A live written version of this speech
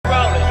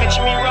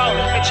Picture me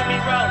rolling, picture me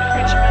rolling,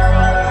 picture me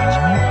rolling,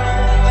 picture me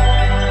rolling,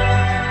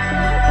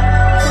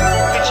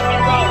 picture me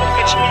rolling,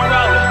 picture me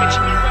rolling,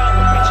 picture me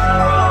rolling, picture me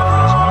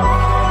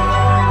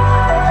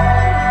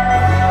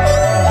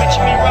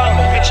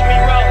rolling, picture me rolling, picture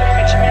me rolling,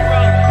 picture me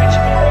rolling,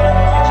 picture me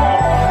rolling.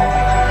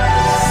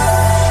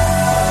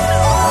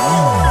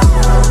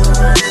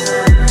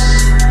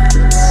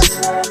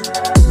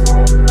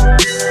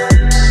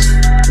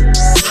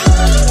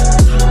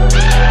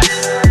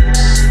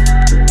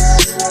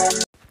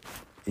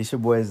 It's your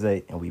boy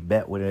Zay, and we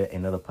back with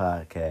another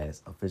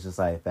podcast, Official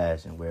Side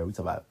Fashion, where we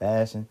talk about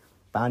fashion,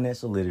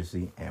 financial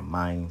literacy, and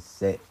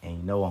mindset. And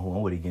you know who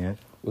I'm with again.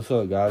 What's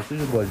up, guys? This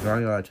is your boy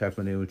Johnny. I'm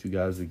tapping in with you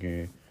guys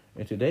again.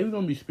 And today we're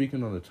going to be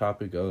speaking on the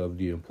topic of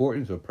the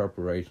importance of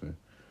preparation.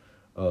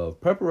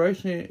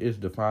 Preparation is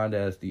defined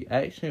as the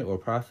action or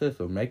process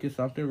of making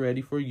something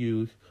ready for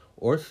use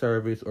or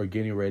service or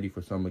getting ready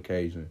for some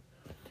occasion.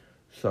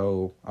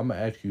 So I'm going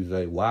to ask you,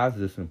 Zay, why is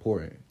this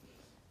important?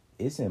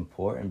 It's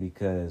important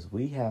because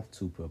we have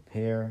to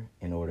prepare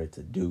in order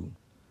to do.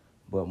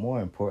 But more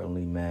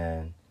importantly,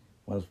 man,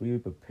 once we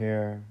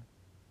prepare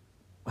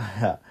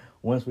on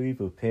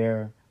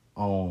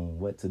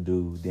what to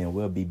do, then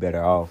we'll be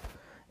better off.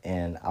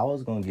 And I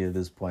was going to give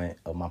this point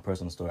of my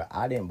personal story.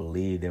 I didn't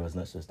believe there was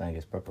no such thing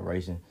as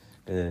preparation.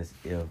 Because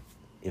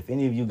if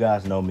any of you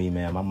guys know me,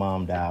 man, my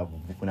mom died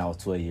when I was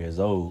 12 years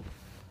old.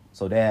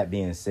 So that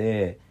being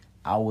said,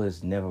 I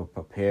was never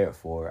prepared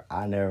for it.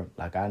 I never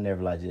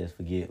just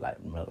forget,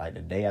 like the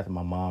day after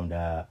my mom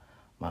died,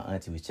 my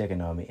auntie was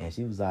checking on me and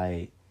she was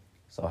like,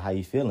 "So how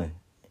you feeling?"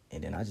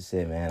 And then I just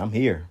said, "Man, I'm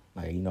here."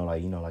 Like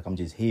I'm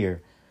just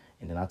here.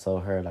 And then I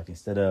told her, like,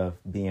 instead of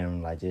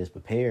being like just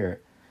prepared,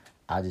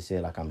 I just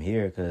said, like, I'm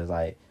here because,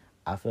 like,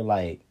 I feel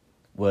like,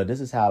 well, this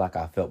is how, like,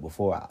 I felt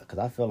before, because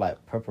I feel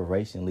like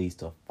preparation leads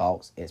to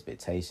false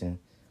expectation.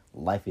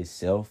 Life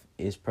itself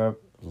is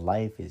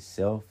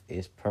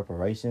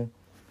preparation.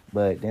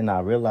 But then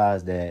I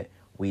realized that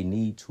we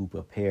need to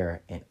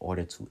prepare in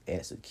order to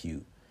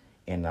execute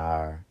in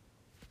the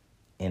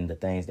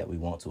things that we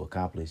want to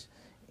accomplish.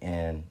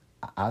 And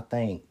I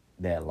think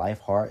that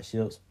life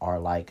hardships are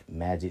like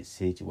magic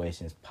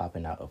situations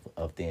popping out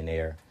of thin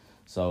air.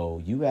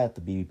 So you have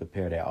to be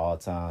prepared at all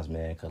times,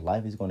 man, because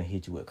life is going to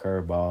hit you with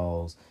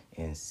curveballs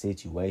and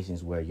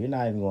situations where you're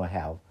not even going to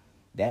have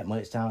that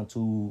much time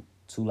to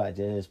like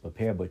just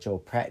prepare, but your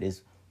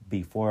practice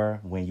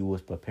before, when you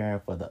was preparing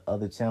for the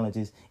other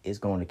challenges, it's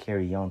going to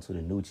carry on to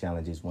the new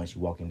challenges once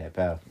you walk in that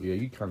path. Yeah,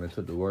 you kind of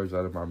took the words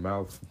out of my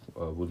mouth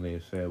when they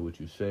said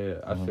what you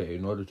said. I said,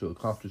 in order to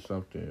accomplish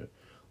something,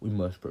 we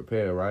must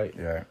prepare, right?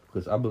 Yeah.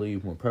 Because I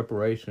believe when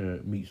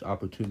preparation meets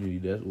opportunity,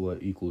 that's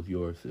what equals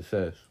your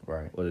success.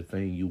 Right. Or the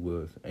thing you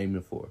was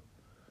aiming for.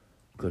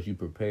 Because you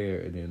prepare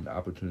and then the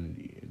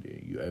opportunity, and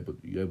then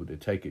you're able to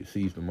take it,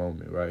 seize the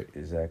moment, right?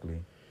 Exactly.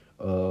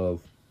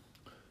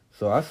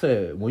 So I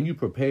said, when you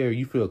prepare,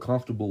 you feel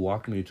comfortable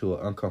walking into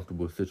an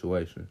uncomfortable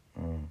situation.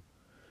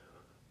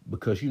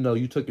 Because,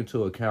 you took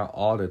into account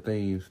all the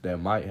things that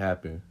might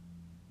happen,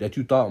 that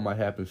you thought might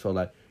happen. So,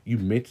 like, you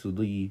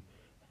mentally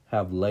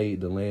have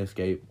laid the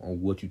landscape on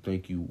what you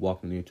think you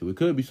walking into. It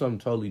could be something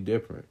totally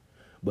different.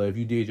 But if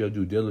you did your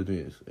due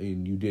diligence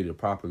and you did it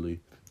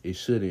properly, it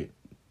shouldn't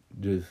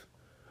just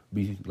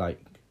be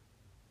like,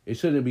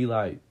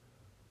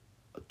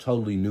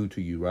 totally new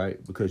to you,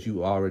 right? Because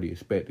you already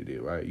expected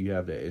it, right? You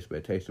have that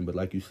expectation, but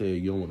like you said,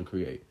 you don't want to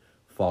create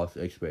false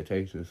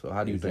expectations. So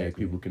how do you think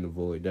people can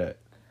avoid that?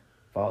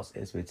 False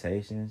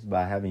expectations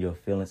by having your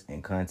feelings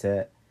in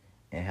contact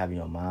and having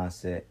your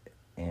mindset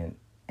and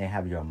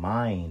have your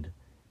mind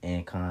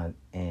in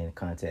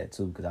contact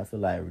too. Because I feel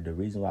like the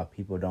reason why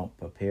people don't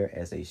prepare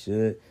as they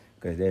should,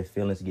 because their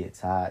feelings get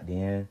tied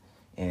in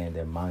and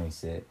their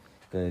mindset.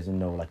 Because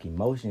like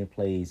emotion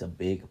plays a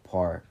big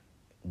part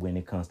when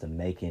it comes to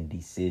making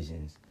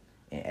decisions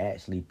and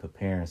actually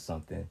preparing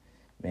something.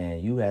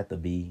 Man, you have to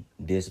be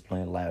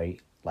disciplined,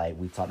 like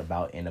we talked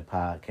about in the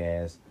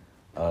podcast,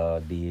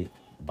 the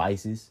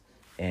vices,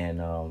 and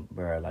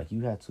like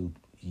you have to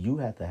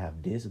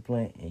have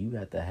discipline, and you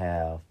have to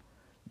have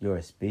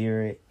your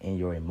spirit and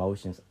your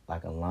emotions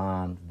like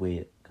aligned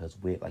with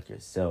like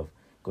yourself,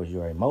 because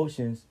your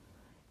emotions,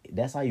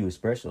 that's how you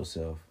express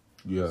yourself.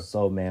 Yeah.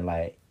 So man,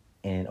 like,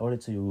 in order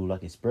to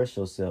like express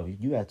yourself,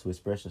 you have to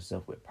express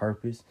yourself with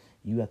purpose.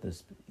 You have to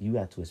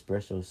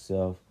express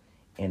yourself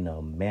in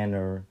a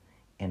manner,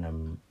 in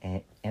a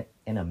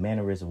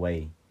mannerist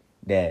way,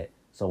 that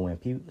so when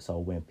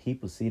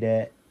people see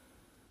that,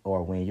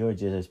 or when you're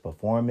just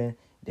performing,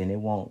 then it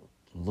won't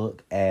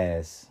look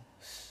as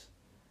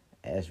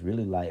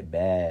really like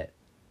bad.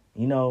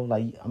 Where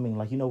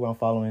I'm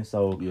following.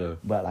 So yeah.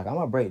 But like I'm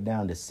gonna break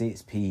down the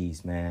 6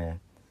 P's, man.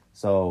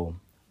 So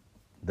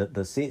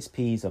The 6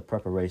 P's of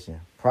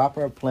preparation.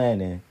 Proper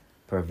planning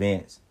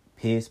prevents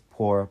piss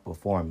poor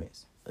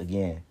performance.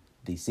 Again,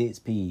 the 6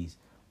 P's.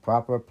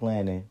 Proper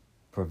planning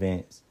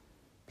prevents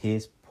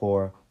piss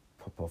poor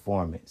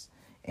performance.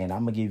 And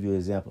I'm gonna give you an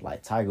example,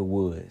 like Tiger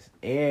Woods.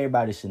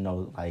 Everybody should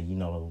know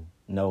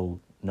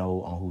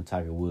on who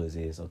Tiger Woods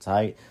is.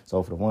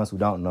 So for the ones who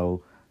don't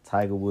know,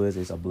 Tiger Woods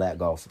is a black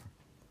golfer.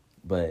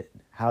 But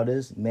how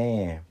this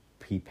man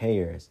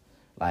prepares,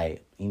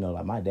 like,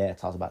 like my dad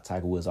talks about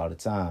Tiger Woods all the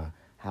time,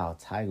 how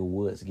Tiger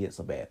Woods gets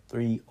up at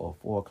 3 or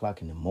 4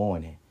 o'clock in the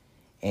morning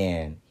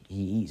and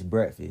he eats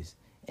breakfast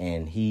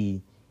and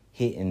he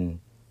hitting,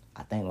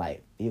 I think,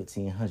 like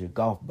 1,500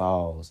 golf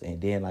balls.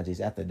 And then, like,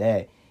 just after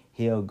that,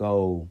 he'll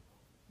go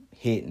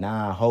hit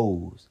 9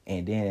 holes.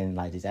 And then,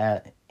 like, just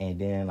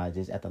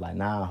after, like,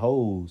 9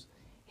 holes,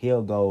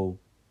 he'll go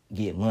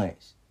get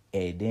lunch.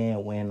 And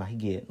then when, like, he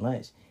get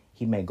lunch,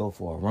 he may go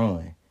for a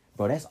run.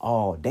 Bro, that's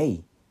all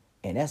day.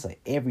 And that's an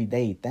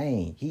everyday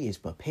thing. He is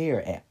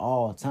prepared at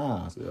all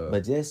times. Yeah.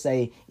 But just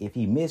say if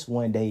he missed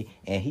one day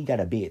and he got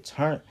a big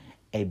cause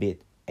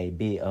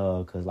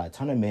like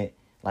tournament,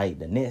 like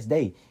the next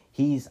day,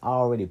 he's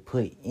already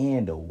put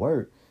in the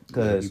work.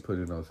 Cause he put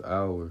in those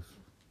hours.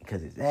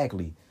 Cause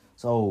exactly.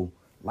 So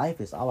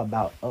life is all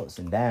about ups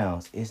and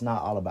downs. It's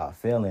not all about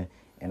failing.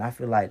 And I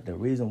feel like the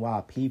reason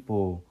why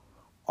people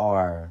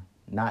are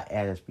not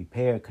as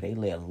prepared, cause they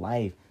let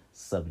life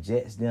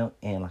subjects them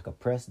and like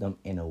oppress them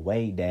in a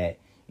way that,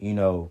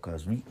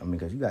 cause you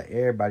got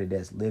everybody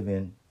that's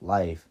living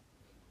life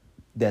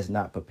that's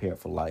not prepared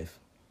for life.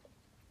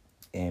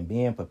 And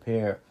being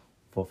prepared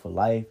for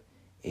life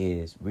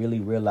is really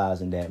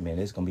realizing that, man,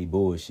 it's gonna be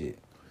bullshit.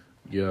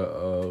 Yeah,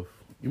 you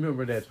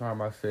remember that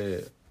time I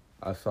said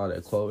I saw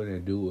that quote and the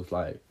dude was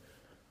like,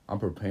 I'm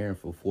preparing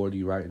for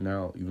 40 right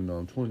now, even though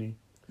I'm 20.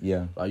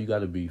 Yeah. Like, you got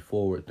to be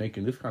forward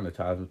thinking. This kind of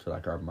ties into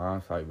like our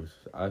mindsight versus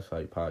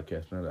eyesight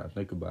podcast. Now that I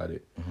think about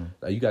it,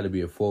 like, you got to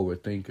be a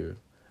forward thinker,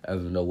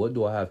 as to know, what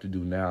do I have to do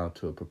now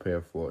to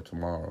prepare for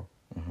tomorrow?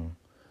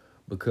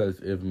 Because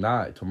if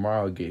not,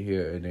 tomorrow get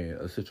here and then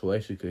a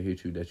situation could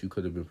hit you that you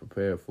could have been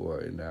prepared for,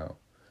 and now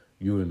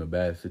you're in a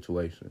bad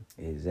situation.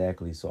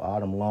 Exactly. So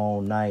all them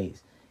long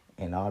nights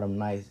and all them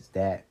nights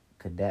that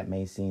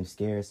may seem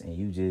scarce, and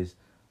you just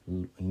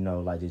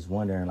like just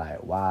wondering, like,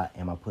 why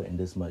am I putting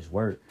this much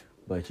work?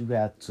 But you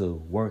have to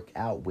work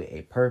out with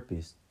a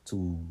purpose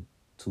to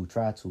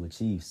try to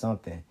achieve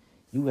something.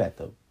 You have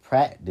to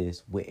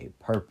practice with a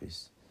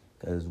purpose.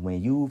 Because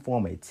when you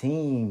form a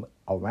team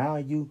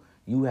around you,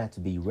 you have to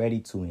be ready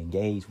to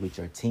engage with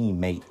your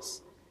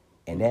teammates.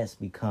 And that's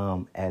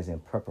become as in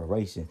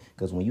preparation.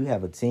 Because when you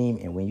have a team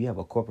and when you have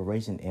a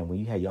corporation and when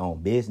you have your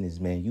own business,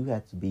 man, you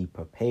have to be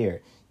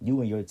prepared. You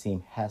and your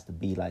team has to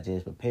be like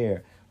just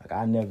prepared. Like,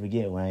 I never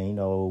forget when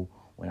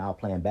I was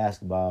playing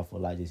basketball for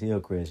like just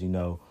Hillcrest,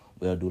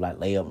 we'll do like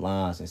layup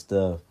lines and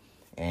stuff.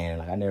 And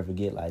like, I never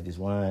forget like just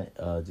one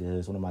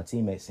of my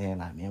teammates saying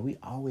like, man, we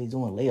always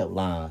doing layup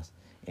lines.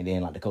 And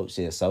then like the coach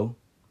said, so,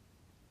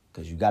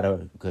 because you got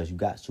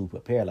to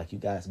prepare, like you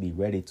guys be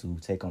ready to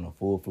take on a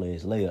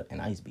full-fledged layup.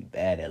 And I used to be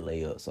bad at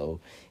layups. So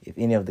if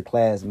any of the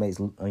classmates,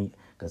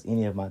 because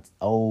any of my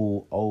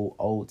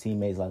old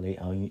teammates, like,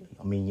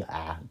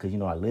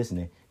 because are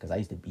listening, because I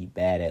used to be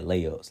bad at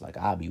layups. Like,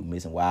 I'd be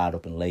missing wide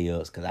open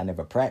layups because I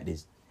never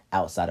practiced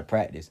outside of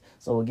practice.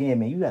 So again,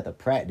 man, you have to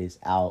practice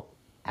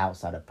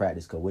outside of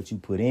practice, because what you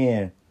put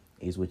in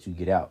is what you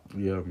get out.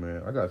 Yeah,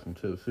 man. I got some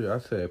tips here. I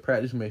said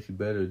practice makes you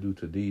better due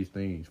to these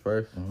things.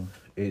 First,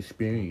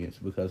 experience,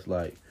 because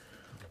like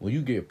when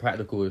you get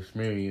practical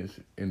experience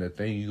in the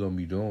thing you're going to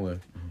be doing,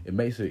 it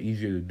makes it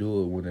easier to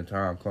do it when the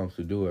time comes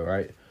to do it,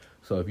 right?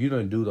 So if you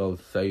didn't do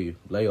those, say,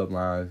 layup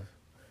lines,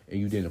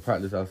 and you didn't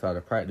practice outside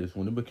of practice,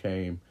 when it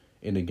became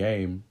in the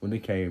game, when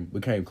it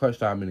became clutch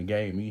time in the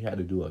game, and you had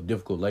to do a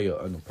difficult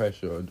layup under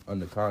pressure or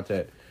under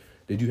contact,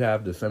 did you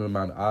have the same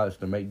amount of odds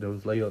to make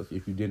those layups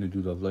if you didn't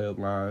do those layup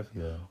lines?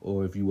 Yeah.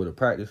 Or if you would have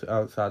practiced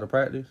outside of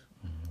practice?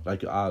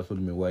 Like, your odds would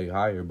have been way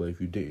higher, but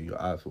if you didn't,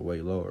 your odds were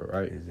way lower,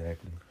 right?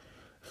 Exactly.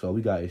 So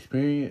we got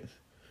experience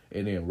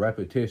and then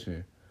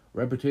repetition.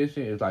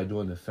 Repetition is like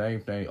doing the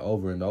same thing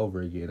over and over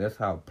again. That's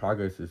how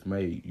progress is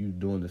made. You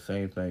doing the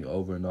same thing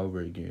over and over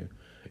again.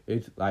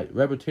 It's like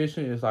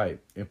repetition is like,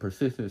 and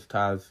persistence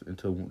ties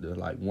into the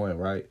like one,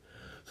 right?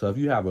 So if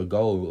you have a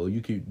goal or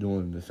you keep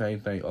doing the same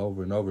thing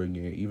over and over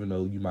again, even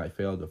though you might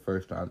fail the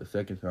first time, the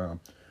second time,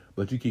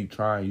 but you keep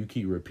trying, you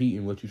keep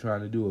repeating what you're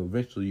trying to do,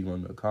 eventually you're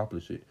going to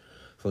accomplish it.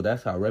 So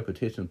that's how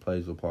repetition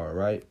plays a part,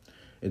 right?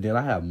 And then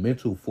I have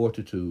mental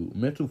fortitude.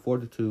 Mental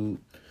fortitude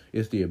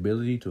is the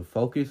ability to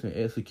focus and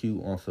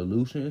execute on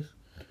solutions,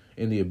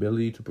 and the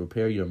ability to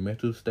prepare your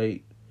mental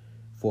state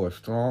for a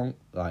strong,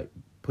 like,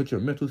 put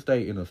your mental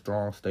state in a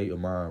strong state of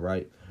mind,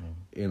 right?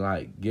 And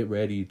like, get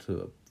ready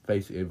to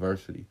face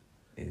adversity.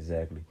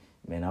 Exactly.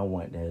 Man, I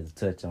want to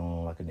touch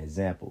on like an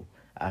example.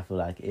 I feel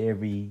like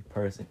every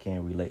person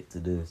can relate to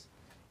this.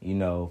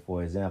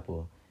 For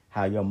example,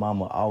 how your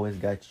mama always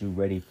got you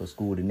ready for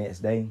school the next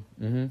day.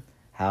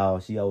 How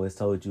she always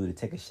told you to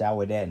take a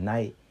shower that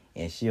night,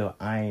 and she'll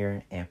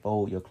iron and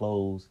fold your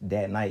clothes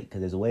that night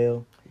because it's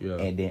well. Yeah.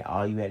 And then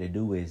all you had to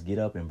do is get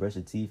up and brush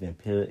your teeth and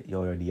put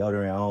your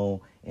deodorant on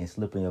and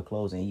slip in your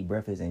clothes and eat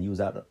breakfast, and you was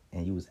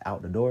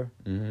out the door.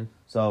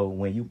 So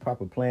when you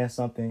proper plan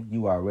something,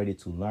 you are ready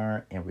to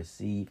learn and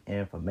receive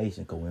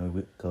information.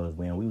 Because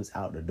when we was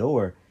out the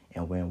door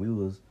and when we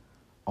was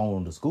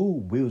on the school,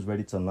 we was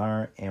ready to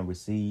learn and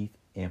receive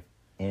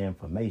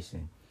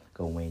information.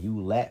 Because when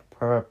you lack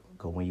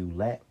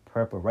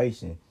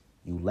preparation,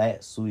 you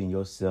lack suiting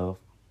yourself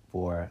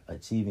for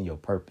achieving your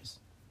purpose.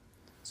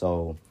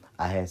 So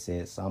I had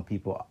said some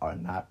people are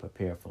not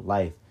prepared for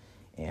life,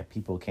 and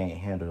people can't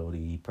handle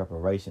the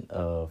preparation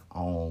of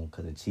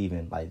cause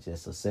achieving like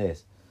just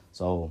success.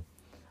 So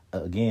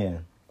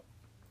again,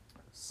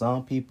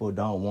 some people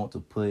don't want to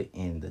put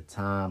in the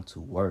time to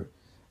work.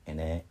 And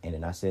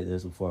then I said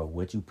this before,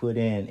 what you put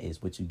in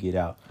is what you get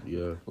out.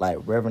 Yeah. Like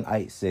Reverend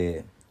Ike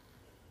said,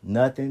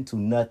 nothing to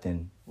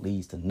nothing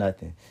leads to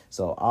nothing.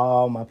 So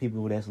all my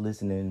people that's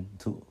listening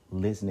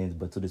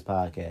but to this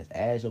podcast,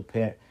 as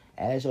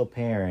your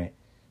parent,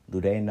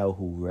 do they know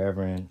who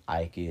Reverend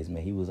Ike is?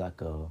 Man, he was like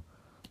a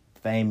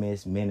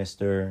famous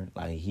minister.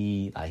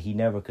 He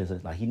never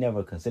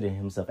considered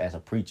himself as a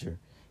preacher.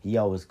 He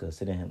always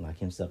considered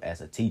himself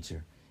as a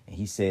teacher. And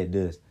he said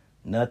this: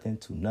 nothing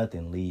to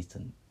nothing leads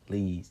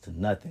to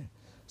nothing.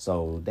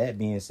 So that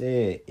being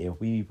said, if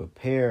we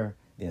prepare,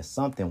 then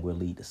something will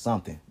lead to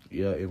something.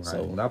 Yeah, and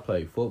like when I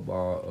played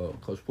football,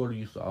 Coach Porter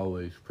used to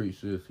always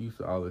preach this. He used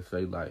to always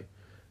say, like,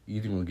 you're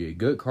either going to get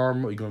good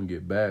karma or you're going to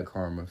get bad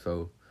karma.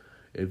 So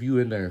if you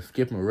in there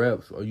skipping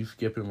reps or you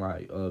skipping,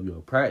 like,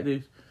 your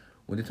practice,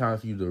 when it's time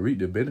for you to reap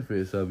the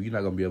benefits of it, you're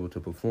not going to be able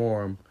to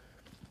perform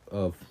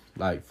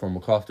like from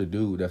across the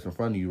dude that's in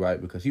front of you, right?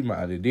 Because he might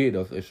have did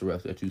those extra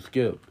reps that you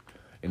skipped.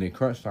 And in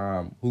crunch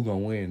time, who going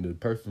to win? The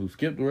person who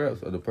skipped the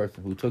reps or the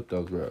person who took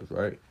those reps,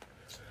 right?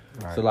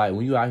 So, like,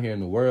 when you out here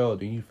in the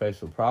world and you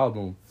face a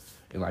problem,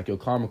 and, like, your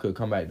karma could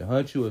come back to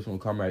hunt you, it's going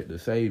to come back to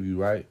save you,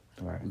 right?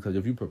 Right. Because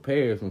if you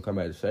prepare, it's going to come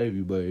back to save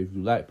you. But if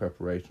you lack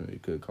preparation,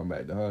 it could come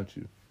back to hunt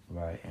you.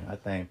 Right. And I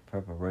think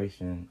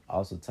preparation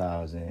also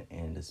ties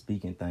in the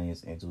speaking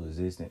things into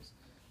existence.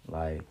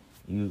 Like,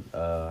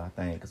 I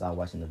think, because I was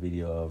watching the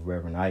video of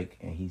Reverend Ike,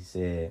 and he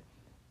said,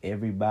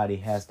 everybody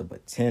has the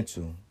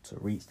potential to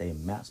reach their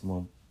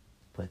maximum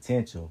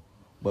potential,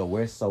 but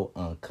we're so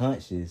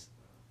unconscious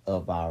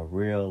of our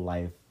real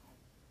life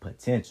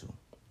potential.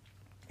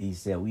 He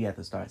said we have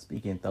to start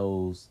speaking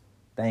those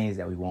things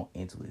that we want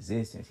into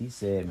existence. He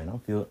said, man,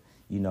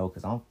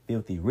 because I'm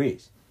filthy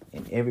rich,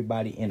 and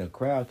everybody in the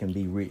crowd can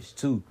be rich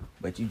too,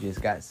 but you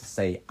just got to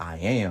say I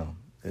am,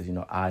 because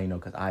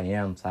because I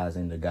am ties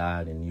into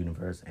God and the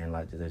universe and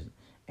like this,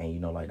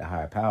 and like the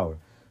higher power.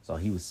 So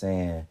he was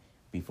saying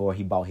before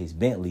he bought his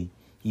Bentley,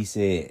 he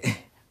said,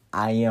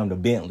 I am the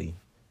Bentley.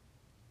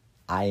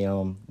 I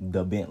am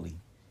the Bentley.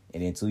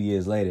 And then 2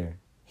 years later,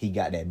 he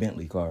got that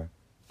Bentley car.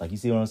 Like, you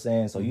see what I'm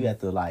saying? So you have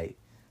to, like,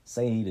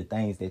 say the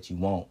things that you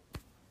want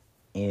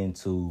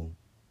into,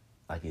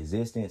 like,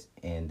 existence,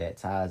 and that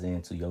ties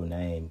into your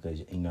name.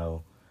 Because,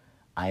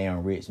 I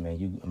am rich, man.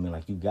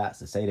 You got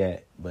to say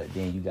that, but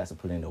then you got to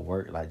put in the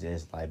work, like,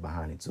 just, like,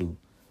 behind it, too.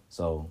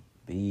 So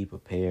be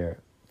prepared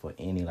for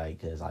any,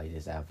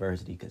 this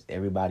adversity, because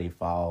everybody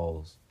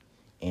falls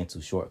into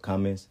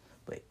shortcomings,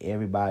 but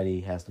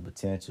everybody has the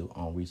potential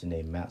on reaching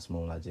their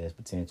maximum, just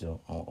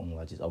potential on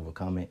just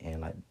overcoming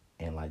and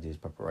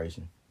just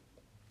preparation.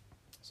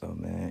 So,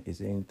 man, is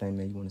there anything,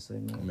 man, you want to say,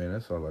 man? Man,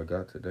 that's all I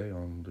got today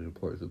on the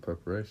importance of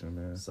preparation,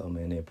 man. So,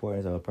 man, the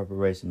importance of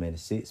preparation, man, the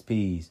 6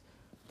 P's.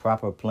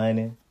 Proper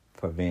planning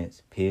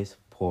prevents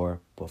piss-poor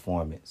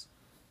performance.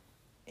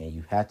 And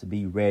you have to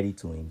be ready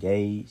to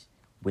engage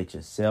with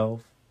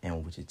yourself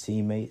and with your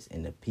teammates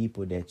and the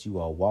people that you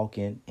are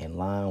walking in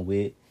line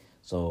with.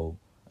 So,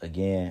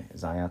 again,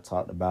 Zion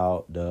talked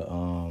about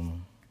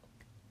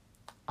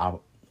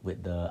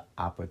with the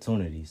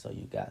opportunity. So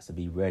you got to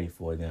be ready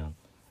for them,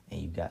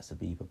 and you got to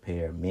be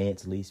prepared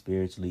mentally,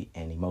 spiritually,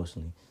 and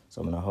emotionally.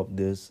 So, I hope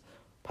this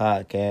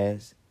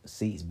podcast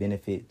seeks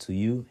benefit to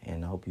you,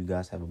 and I hope you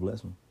guys have a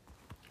blessed one.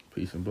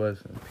 Peace and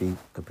blessings.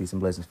 Peace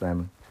and blessings,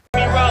 family.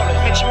 Picture me rolling,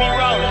 picture me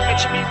rolling,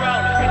 picture me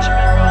rolling, picture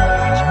me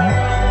rolling, picture me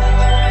rolling.